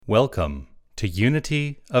Welcome to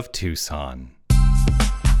Unity of Tucson.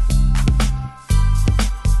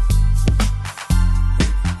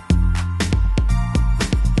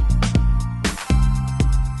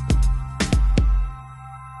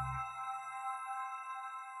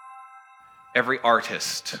 Every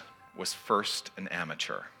artist was first an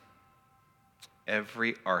amateur.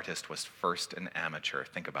 Every artist was first an amateur.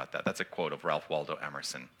 Think about that. That's a quote of Ralph Waldo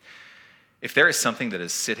Emerson. If there is something that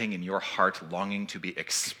is sitting in your heart longing to be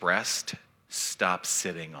expressed, stop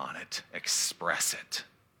sitting on it. Express it.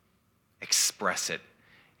 Express it.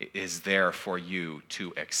 It is there for you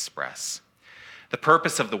to express. The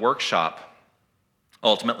purpose of the workshop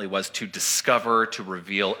ultimately was to discover, to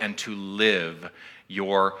reveal, and to live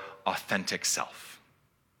your authentic self.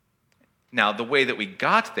 Now, the way that we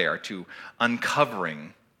got there to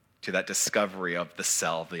uncovering, to that discovery of the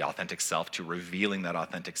self, the authentic self, to revealing that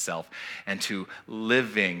authentic self, and to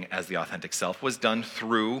living as the authentic self was done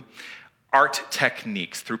through art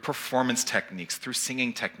techniques, through performance techniques, through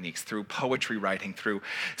singing techniques, through poetry writing, through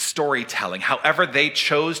storytelling. However they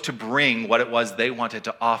chose to bring what it was they wanted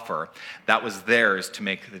to offer, that was theirs to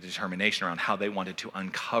make the determination around how they wanted to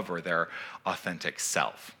uncover their authentic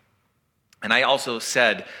self. And I also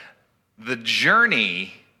said the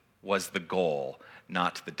journey was the goal,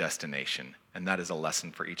 not the destination. And that is a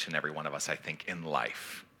lesson for each and every one of us, I think, in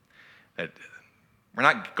life. That we're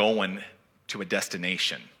not going to a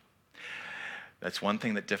destination. That's one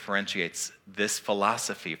thing that differentiates this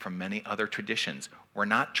philosophy from many other traditions. We're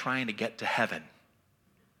not trying to get to heaven.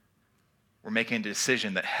 We're making a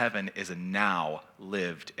decision that heaven is a now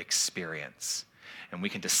lived experience. And we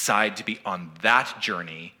can decide to be on that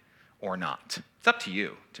journey or not. It's up to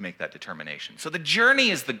you to make that determination. So the journey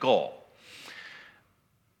is the goal.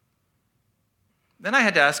 Then I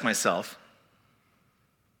had to ask myself,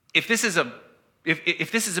 if this is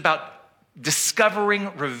about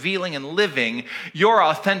discovering, revealing, and living your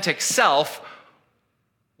authentic self,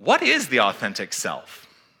 what is the authentic self?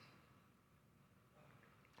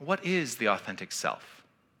 What is the authentic self?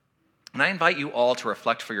 And I invite you all to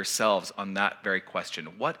reflect for yourselves on that very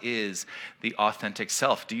question. What is the authentic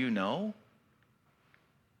self? Do you know?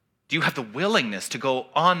 Do you have the willingness to go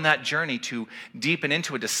on that journey to deepen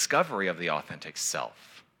into a discovery of the authentic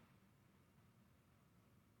self?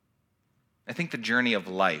 I think the journey of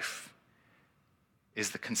life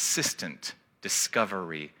is the consistent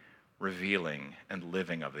discovery, revealing, and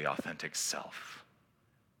living of the authentic self.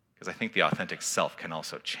 Because I think the authentic self can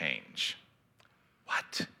also change.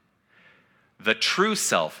 What? The true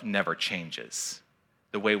self never changes.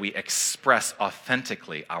 The way we express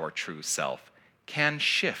authentically our true self can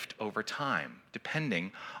shift over time,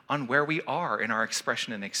 depending on where we are in our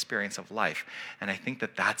expression and experience of life. And I think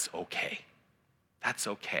that that's okay. That's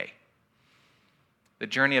okay. The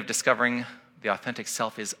journey of discovering the authentic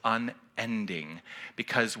self is unending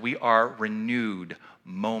because we are renewed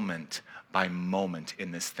moment by moment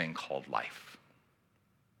in this thing called life.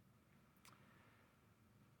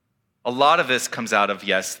 A lot of this comes out of,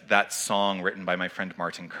 yes, that song written by my friend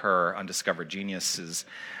Martin Kerr, Undiscovered Geniuses,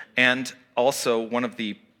 and also one of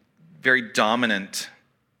the very dominant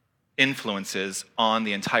influences on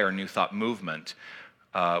the entire New Thought movement,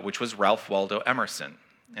 which was Ralph Waldo Emerson,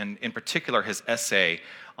 and in particular his essay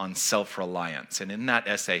on self-reliance. And in that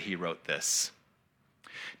essay he wrote this: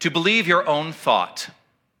 "To believe your own thought,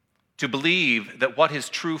 to believe that what is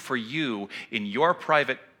true for you in your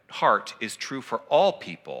private heart is true for all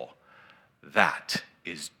people, that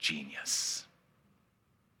is genius."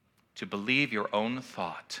 To believe your own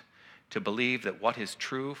thought, to believe that what is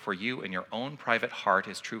true for you in your own private heart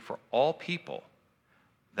is true for all people,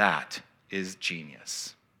 that is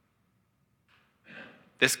genius.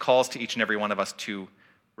 This calls to each and every one of us to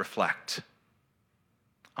reflect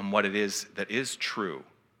on what it is that is true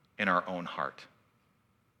in our own heart.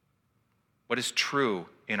 What is true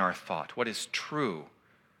in our thought? What is true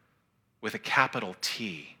with a capital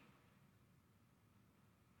T?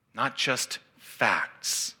 Not just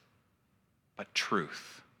facts, but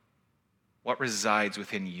truth. What resides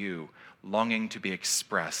within you, longing to be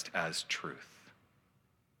expressed as truth?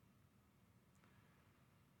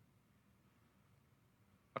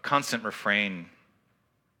 A constant refrain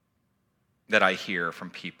that I hear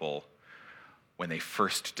from people when they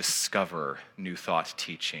first discover New Thought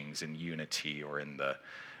teachings in Unity or in the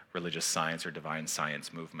religious science or divine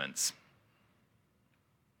science movements.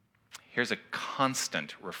 Here's a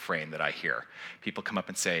constant refrain that I hear. People come up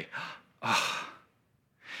and say, "Oh,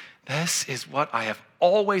 this is what I have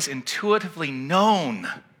always intuitively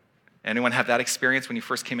known. Anyone have that experience when you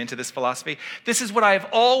first came into this philosophy? This is what I have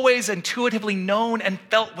always intuitively known and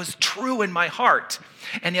felt was true in my heart.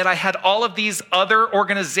 And yet I had all of these other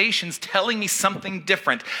organizations telling me something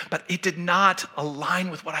different, but it did not align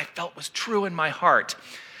with what I felt was true in my heart.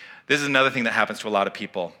 This is another thing that happens to a lot of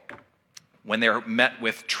people. When they're met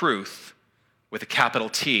with truth, with a capital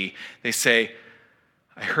T, they say,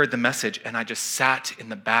 I heard the message and I just sat in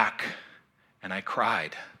the back and I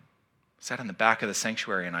cried. Sat in the back of the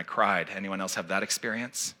sanctuary and I cried. Anyone else have that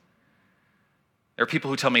experience? There are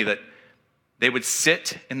people who tell me that they would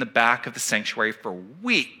sit in the back of the sanctuary for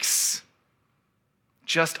weeks,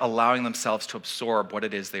 just allowing themselves to absorb what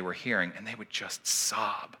it is they were hearing, and they would just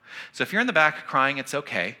sob. So if you're in the back crying, it's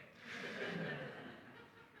okay.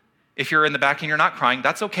 If you're in the back and you're not crying,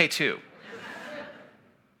 that's okay too.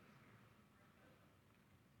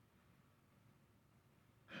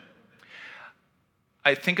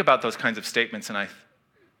 I think about those kinds of statements and I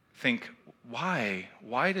think, why?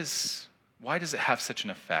 Why does it have such an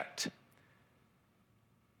effect?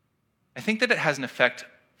 I think that it has an effect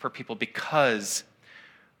for people because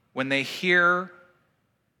when they hear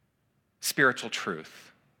spiritual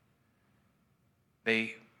truth,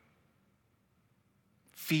 they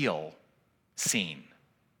feel seen.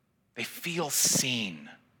 They feel seen,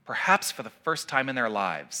 perhaps for the first time in their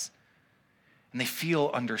lives, and they feel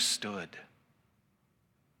understood.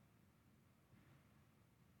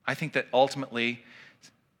 I think that ultimately,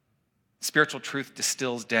 spiritual truth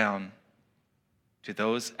distills down to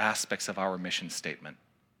those aspects of our mission statement.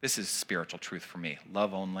 This is spiritual truth for me.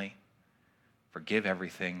 Love only, forgive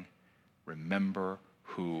everything, remember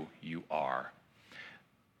who you are.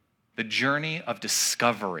 The journey of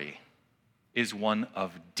discovery is one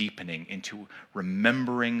of deepening into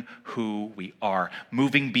remembering who we are,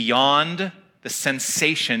 moving beyond the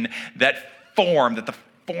sensation that the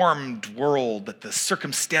formed world, that the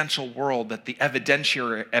circumstantial world, that the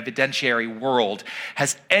evidentiary world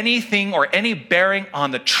has anything or any bearing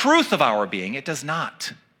on the truth of our being. It does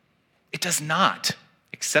not. It does not,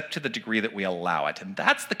 except to the degree that we allow it. And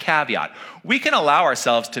that's the caveat. We can allow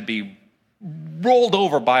ourselves to be rolled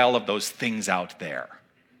over by all of those things out there.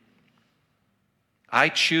 I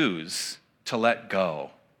choose to let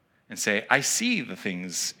go and say, I see the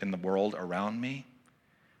things in the world around me,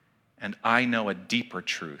 and I know a deeper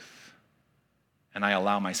truth, and I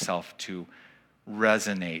allow myself to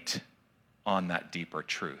resonate on that deeper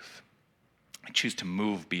truth. I choose to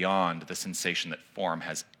move beyond the sensation that form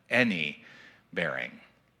has any bearing.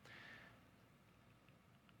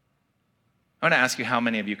 I want to ask you how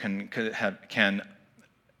many of you can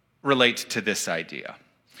relate to this idea.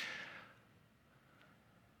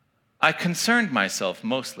 I concerned myself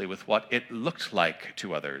mostly with what it looked like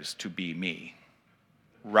to others to be me,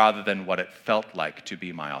 rather than what it felt like to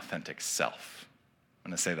be my authentic self.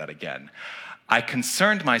 I'm going to say that again. I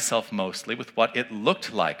concerned myself mostly with what it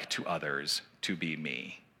looked like to others to be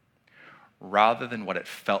me, rather than what it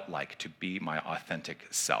felt like to be my authentic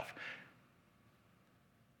self.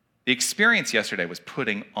 The experience yesterday was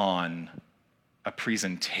putting on a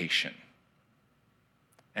presentation.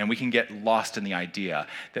 And we can get lost in the idea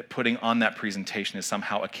that putting on that presentation is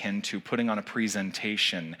somehow akin to putting on a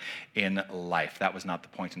presentation in life. That was not the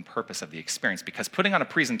point and purpose of the experience, because putting on a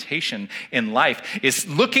presentation in life is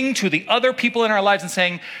looking to the other people in our lives and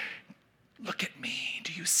saying, look at me.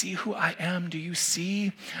 Do you see who I am? Do you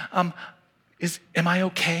see? Am I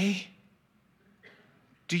okay?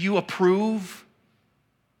 Do you approve?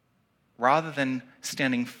 Rather than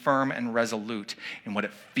standing firm and resolute in what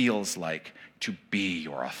it feels like to be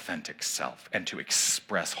your authentic self and to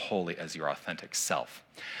express wholly as your authentic self.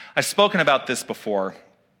 I've spoken about this before.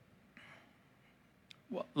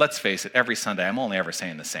 Well, let's face it, every Sunday I'm only ever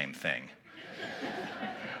saying the same thing.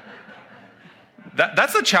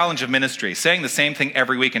 That's the challenge of ministry, saying the same thing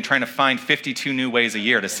every week and trying to find 52 new ways a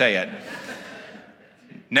year to say it.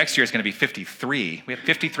 Next year is going to be 53. We have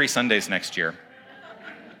 53 Sundays next year.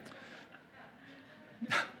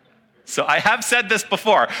 So I have said this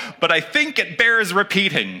before, but I think it bears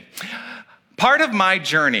repeating. Part of my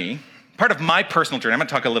personal journey, I'm going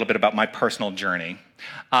to talk a little bit about my personal journey,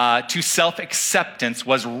 to self-acceptance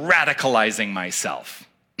was radicalizing myself.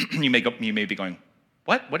 You may be going,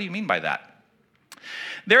 what? What do you mean by that?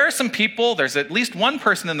 There are some people, there's at least one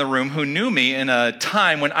person in the room who knew me in a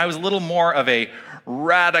time when I was a little more of a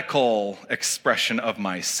radical expression of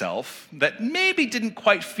myself that maybe didn't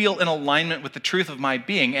quite feel in alignment with the truth of my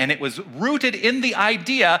being, and it was rooted in the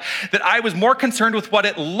idea that I was more concerned with what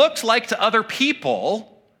it looked like to other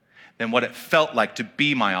people than what it felt like to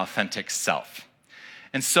be my authentic self.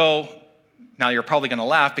 And so, now you're probably going to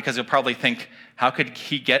laugh because you'll probably think, how could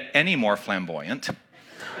he get any more flamboyant?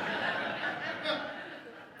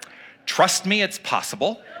 Trust me, it's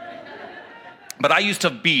possible. But I used to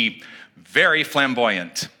be very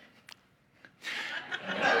flamboyant.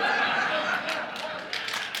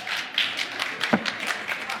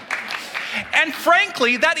 And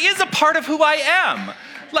frankly, that is a part of who I am.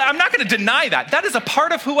 I'm not going to deny that. That is a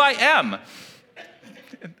part of who I am.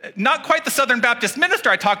 Not quite the Southern Baptist minister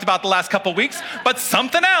I talked about the last couple weeks, but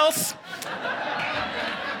something else.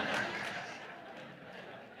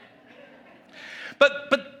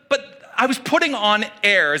 But I was putting on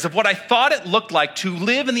airs of what I thought it looked like to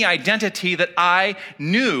live in the identity that I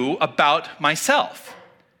knew about myself.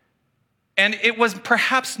 And it was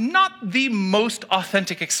perhaps not the most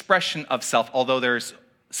authentic expression of self, although there's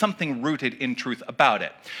something rooted in truth about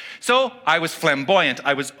it. So I was flamboyant.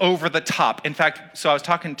 I was over the top. In fact, so I was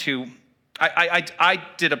talking to, I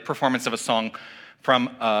did a performance of a song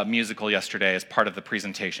from a musical yesterday as part of the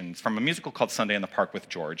presentation. It's from a musical called Sunday in the Park with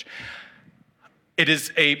George. It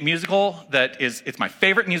is a musical it's my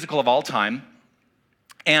favorite musical of all time.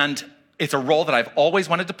 And it's a role that I've always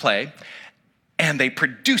wanted to play. And they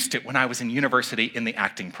produced it when I was in university in the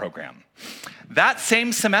acting program. That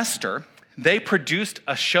same semester, they produced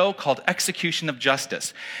a show called Execution of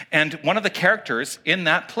Justice. And one of the characters in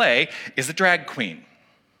that play is a drag queen.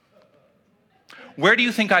 Where do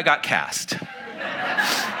you think I got cast?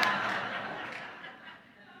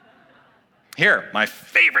 Here, my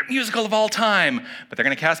favorite musical of all time. But they're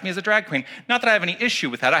going to cast me as a drag queen. Not that I have any issue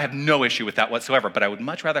with that. I have no issue with that whatsoever. But I would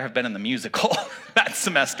much rather have been in the musical that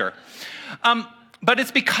semester. But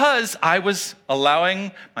it's because I was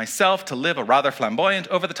allowing myself to live a rather flamboyant,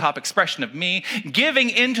 over-the-top expression of me,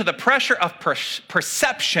 giving into the pressure of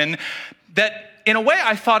perception that, in a way,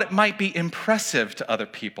 I thought it might be impressive to other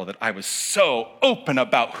people that I was so open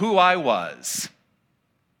about who I was.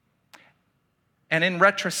 And in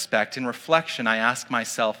retrospect, in reflection, I ask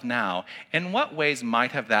myself now, in what ways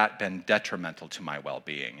might have that been detrimental to my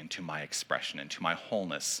well-being and to my expression and to my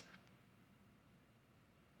wholeness?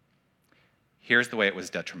 Here's the way it was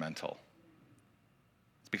detrimental.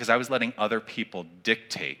 It's because I was letting other people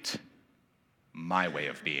dictate my way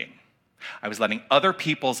of being. I was letting other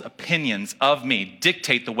people's opinions of me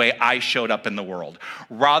dictate the way I showed up in the world,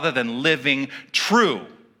 rather than living true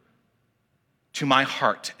to my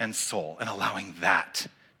heart and soul and allowing that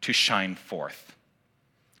to shine forth.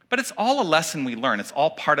 But it's all a lesson we learn. It's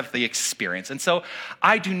all part of the experience. And so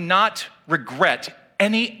I do not regret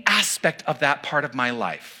any aspect of that part of my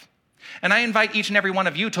life. And I invite each and every one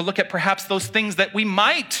of you to look at perhaps those things that we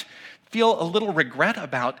might feel a little regret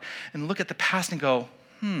about and look at the past and go,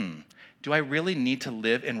 do I really need to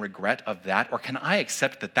live in regret of that? Or can I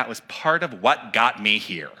accept that that was part of what got me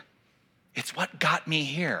here? It's what got me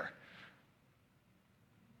here.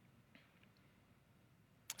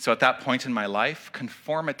 So at that point in my life,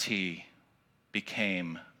 conformity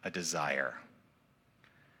became a desire.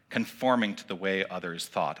 Conforming to the way others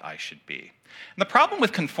thought I should be. And the problem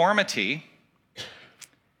with conformity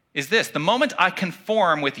is this: the moment I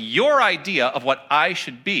conform with your idea of what I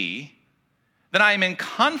should be, then I am in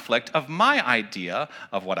conflict of my idea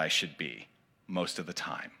of what I should be most of the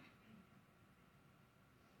time.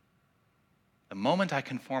 The moment I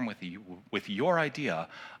conform with your idea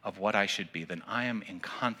of what I should be, then I am in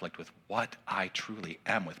conflict with what I truly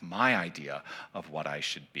am, with my idea of what I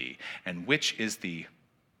should be, and which is the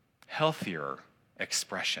healthier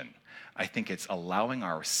expression. I think it's allowing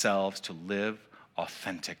ourselves to live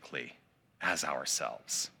authentically as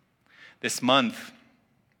ourselves. This month,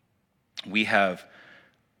 we have,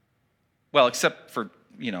 well, except for,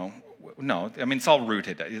 no, I mean, it's all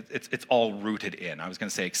rooted. It's all rooted in. I was going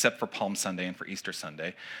to say, except for Palm Sunday and for Easter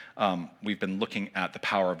Sunday, we've been looking at the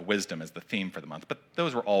power of wisdom as the theme for the month, but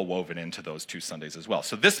those were all woven into those 2 Sundays as well.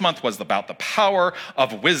 So this month was about the power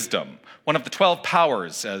of wisdom, one of the 12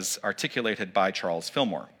 powers as articulated by Charles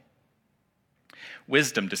Fillmore.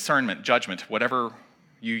 Wisdom, discernment, judgment, whatever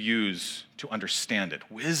you use to understand it.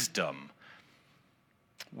 Wisdom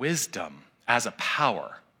as a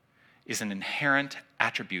power is an inherent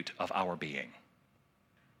attribute of our being.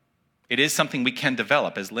 It is something we can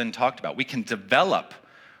develop, as Lynn talked about. We can develop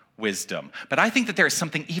wisdom. But I think that there is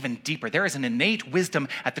something even deeper. There is an innate wisdom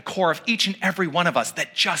at the core of each and every one of us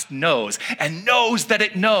that just knows and knows that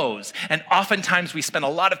it knows. And oftentimes we spend a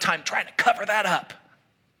lot of time trying to cover that up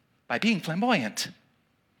by being flamboyant.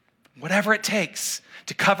 Whatever it takes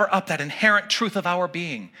to cover up that inherent truth of our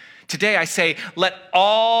being. Today I say, let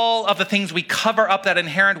all of the things we cover up that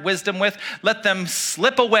inherent wisdom with, let them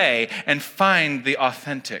slip away and find the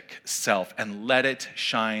authentic self and let it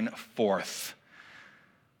shine forth.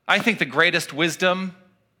 I think the greatest wisdom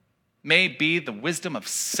may be the wisdom of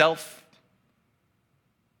self,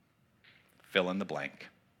 fill in the blank.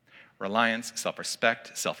 self-reliance,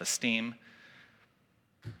 self-respect, self-esteem,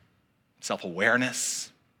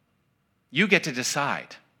 self-awareness. You get to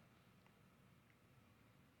decide.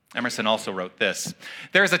 Emerson also wrote this: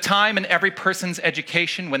 "There is a time in every person's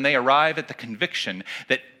education when they arrive at the conviction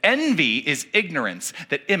that envy is ignorance,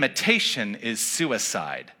 that imitation is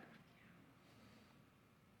suicide."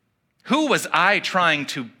 Who was I trying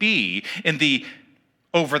to be in the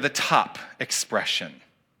over-the-top expression?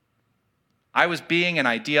 I was being an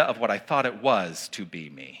idea of what I thought it was to be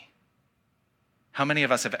me. How many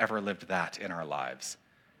of us have ever lived that in our lives?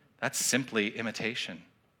 That's simply imitation.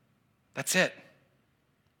 That's it.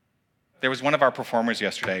 There was one of our performers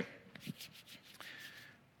yesterday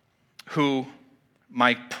who,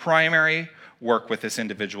 my primary work with this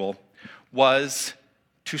individual was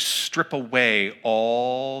to strip away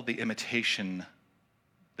all the imitation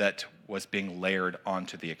that was being layered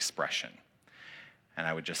onto the expression. And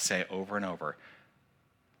I would just say over and over,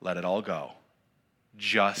 let it all go.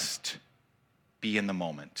 Just be in the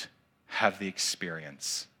moment, have the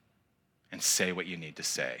experience, and say what you need to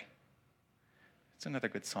say. It's another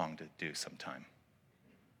good song to do sometime.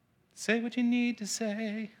 Say what you need to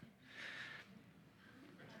say.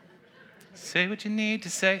 Say what you need to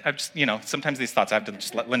say. I've just, sometimes these thoughts I have to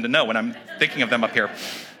just let Linda know when I'm thinking of them up here.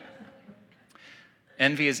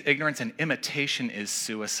 Envy is ignorance and imitation is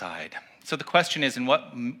suicide. So the question is, in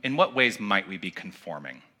what ways might we be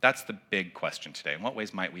conforming? That's the big question today. In what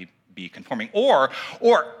ways might we be conforming? Or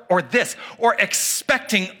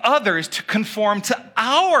expecting others to conform to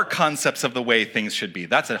our concepts of the way things should be.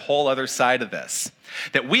 That's a whole other side of this.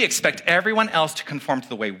 That we expect everyone else to conform to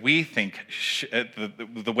the way we think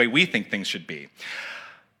the way we think things should be.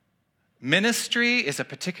 Ministry is a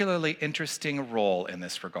particularly interesting role in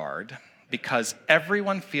this regard, because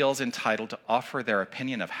everyone feels entitled to offer their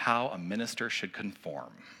opinion of how a minister should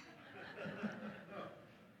conform.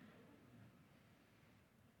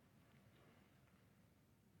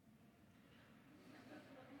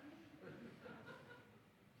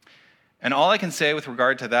 And all I can say with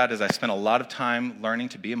regard to that is I spent a lot of time learning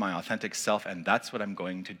to be my authentic self, and that's what I'm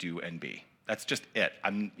going to do and be. That's just it.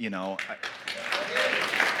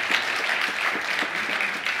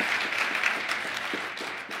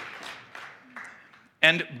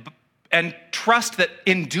 And trust that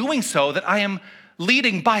in doing so, that I am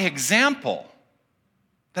leading by example.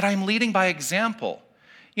 That I am leading by example.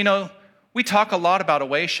 We talk a lot about a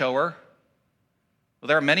way shower. Well,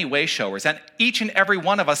 there are many way showers, and each and every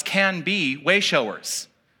one of us can be way showers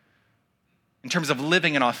in terms of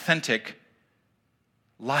living an authentic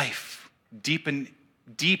life, deep in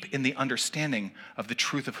the understanding of the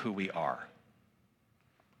truth of who we are.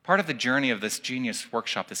 Part of the journey of this genius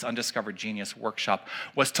workshop, this undiscovered genius workshop,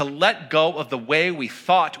 was to let go of the way we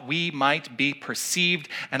thought we might be perceived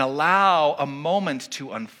and allow a moment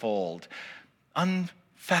to unfold,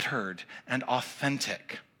 unfettered and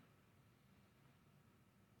authentic.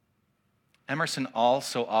 Emerson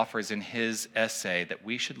also offers in his essay that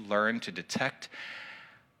we should learn to detect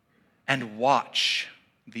and watch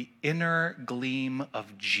the inner gleam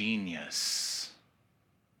of genius,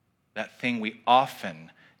 that thing we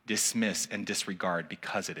often dismiss and disregard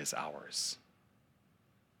because it is ours.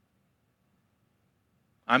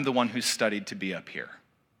 I'm the one who's studied to be up here,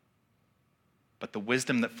 but the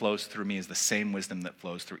wisdom that flows through me is the same wisdom that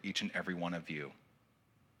flows through each and every one of you.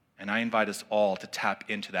 And I invite us all to tap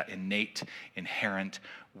into that innate, inherent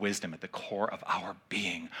wisdom at the core of our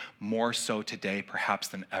being, more so today perhaps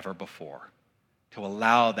than ever before, to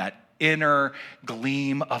allow that inner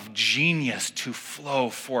gleam of genius to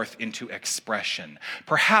flow forth into expression.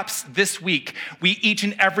 Perhaps this week, we each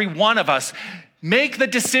and every one of us make the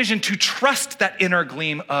decision to trust that inner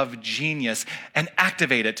gleam of genius and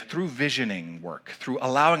activate it through visioning work, through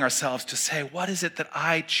allowing ourselves to say, what is it that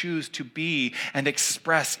I choose to be and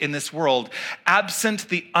express in this world? Absent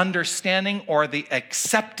the understanding or the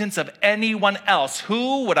acceptance of anyone else,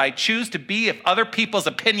 who would I choose to be if other people's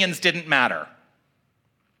opinions didn't matter?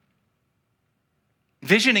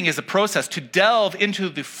 Visioning is a process to delve into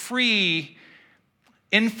the free,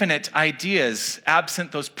 infinite ideas,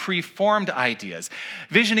 absent those preformed ideas.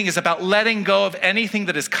 Visioning is about letting go of anything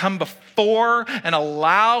that has come before and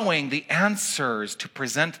allowing the answers to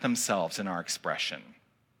present themselves in our expression.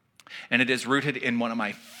 And it is rooted in one of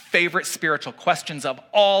my favorite spiritual questions of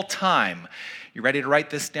all time. You ready to write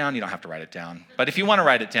this down? You don't have to write it down. But if you want to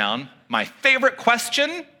write it down, my favorite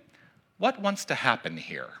question: what wants to happen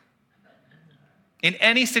here? In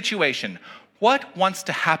any situation, what wants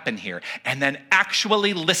to happen here? And then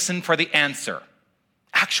actually listen for the answer.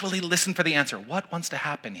 Actually listen for the answer. What wants to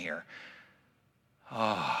happen here?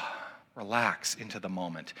 Relax into the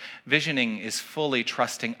moment. Visioning is fully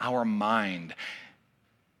trusting our mind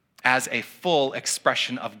as a full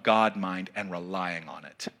expression of God mind and relying on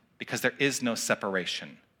it, because there is no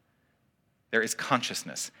separation. There is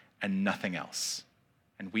consciousness and nothing else.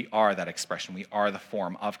 And we are that expression. We are the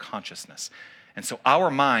form of consciousness. And so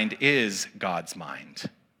our mind is God's mind.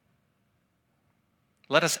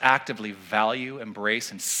 Let us actively value,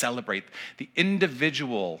 embrace, and celebrate the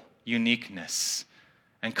individual uniqueness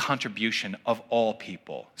and contribution of all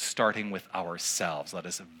people, starting with ourselves. Let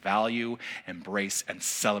us value, embrace, and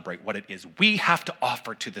celebrate what it is we have to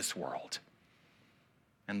offer to this world.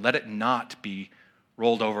 And let it not be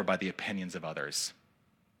rolled over by the opinions of others.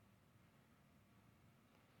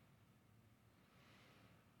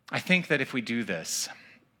 I think that if we do this,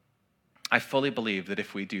 I fully believe that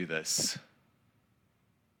if we do this,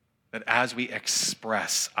 that as we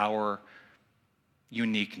express our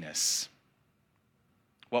uniqueness,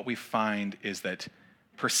 what we find is that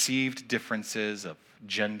perceived differences of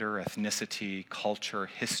gender, ethnicity, culture,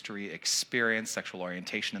 history, experience, sexual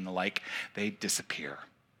orientation, and the like, they disappear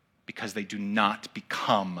because they do not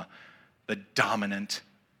become the dominant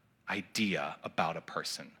idea about a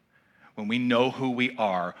person. When we know who we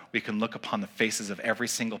are, we can look upon the faces of every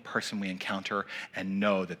single person we encounter and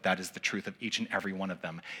know that that is the truth of each and every one of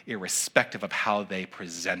them, irrespective of how they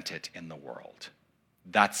present it in the world.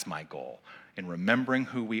 That's my goal. In remembering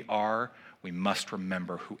who we are, we must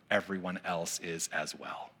remember who everyone else is as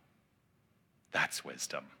well. That's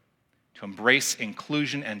wisdom. To embrace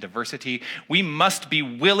inclusion and diversity, we must be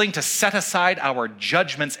willing to set aside our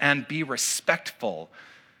judgments and be respectful.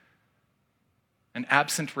 And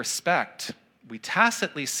absent respect, we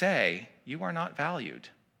tacitly say, you are not valued.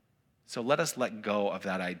 So let us let go of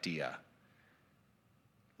that idea.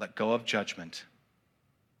 Let go of judgment.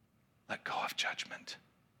 Let go of judgment.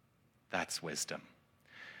 That's wisdom.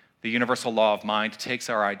 The universal law of mind takes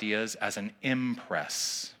our ideas as an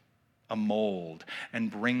impress, a mold,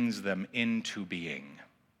 and brings them into being.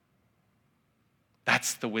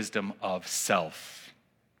 That's the wisdom of self,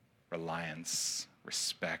 reliance,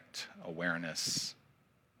 respect, awareness,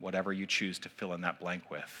 whatever you choose to fill in that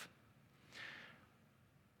blank with.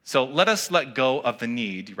 So let us let go of the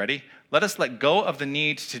need, you ready? Let us let go of the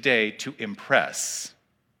need today to impress,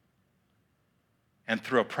 and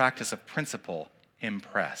through a practice of principle,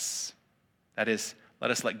 impress. That is,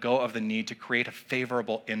 let us let go of the need to create a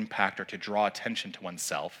favorable impact or to draw attention to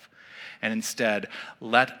oneself, and instead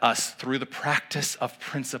let us, through the practice of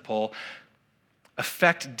principle,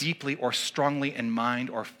 affect deeply or strongly in mind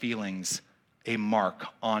or feelings a mark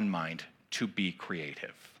on mind to be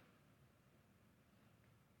creative.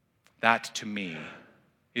 That, to me,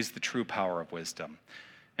 is the true power of wisdom.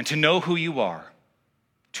 And to know who you are,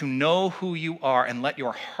 and let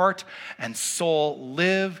your heart and soul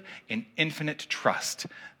live in infinite trust,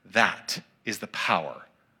 that is the power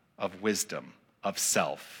of wisdom, of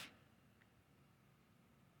self.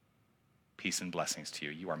 Peace and blessings to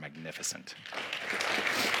you. You are magnificent.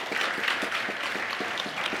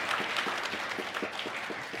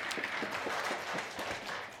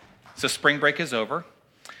 So spring break is over.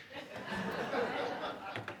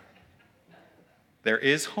 There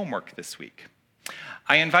is homework this week.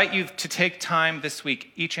 I invite you to take time this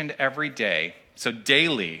week, each and every day. So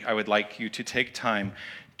daily, I would like you to take time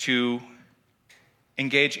to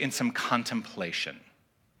engage in some contemplation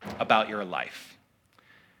about your life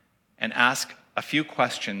and ask a few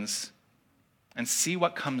questions and see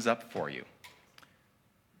what comes up for you.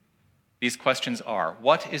 These questions are,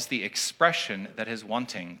 what is the expression that is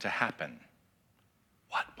wanting to happen?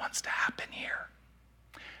 What wants to happen here?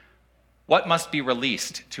 What must be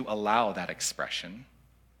released to allow that expression?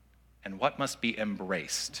 And what must be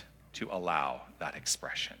embraced to allow that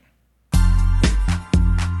expression?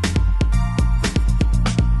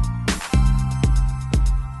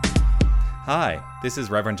 Hi, this is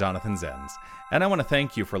Reverend Jonathan Zenz, and I want to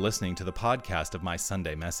thank you for listening to the podcast of my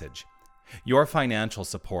Sunday message. Your financial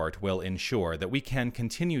support will ensure that we can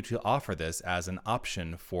continue to offer this as an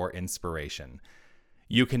option for inspiration.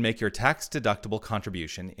 You can make your tax-deductible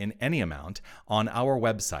contribution in any amount on our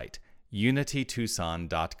website,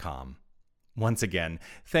 unitytucson.com. Once again,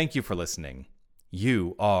 thank you for listening.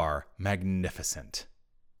 You are magnificent.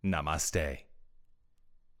 Namaste.